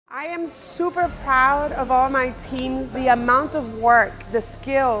I am super proud of all my teams. The amount of work, the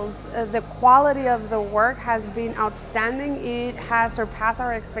skills, the quality of the work has been outstanding. It has surpassed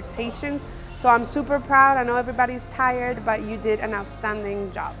our expectations. So I'm super proud. I know everybody's tired, but you did an outstanding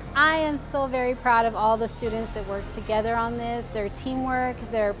job. I am so very proud of all the students that work together on this. Their teamwork,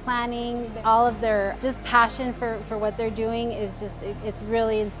 their planning, all of their just passion for what they're doing is just, it's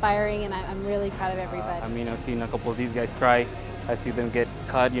really inspiring, and I'm really proud of everybody. I've seen a couple of these guys cry. I see them get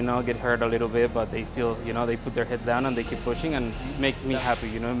cut, get hurt a little bit, but they still, they put their heads down and they keep pushing, and it makes me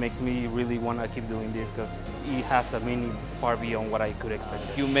happy, it makes me really want to keep doing this because it has a meaning far beyond what I could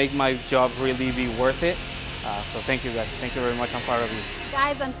expect. You make my job really be worth it, so thank you guys. Thank you very much. I'm proud of you.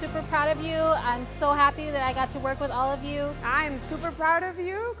 Guys, I'm super proud of you. I'm so happy that I got to work with all of you. I am super proud of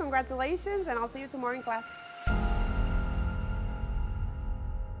you. Congratulations, and I'll see you tomorrow in class.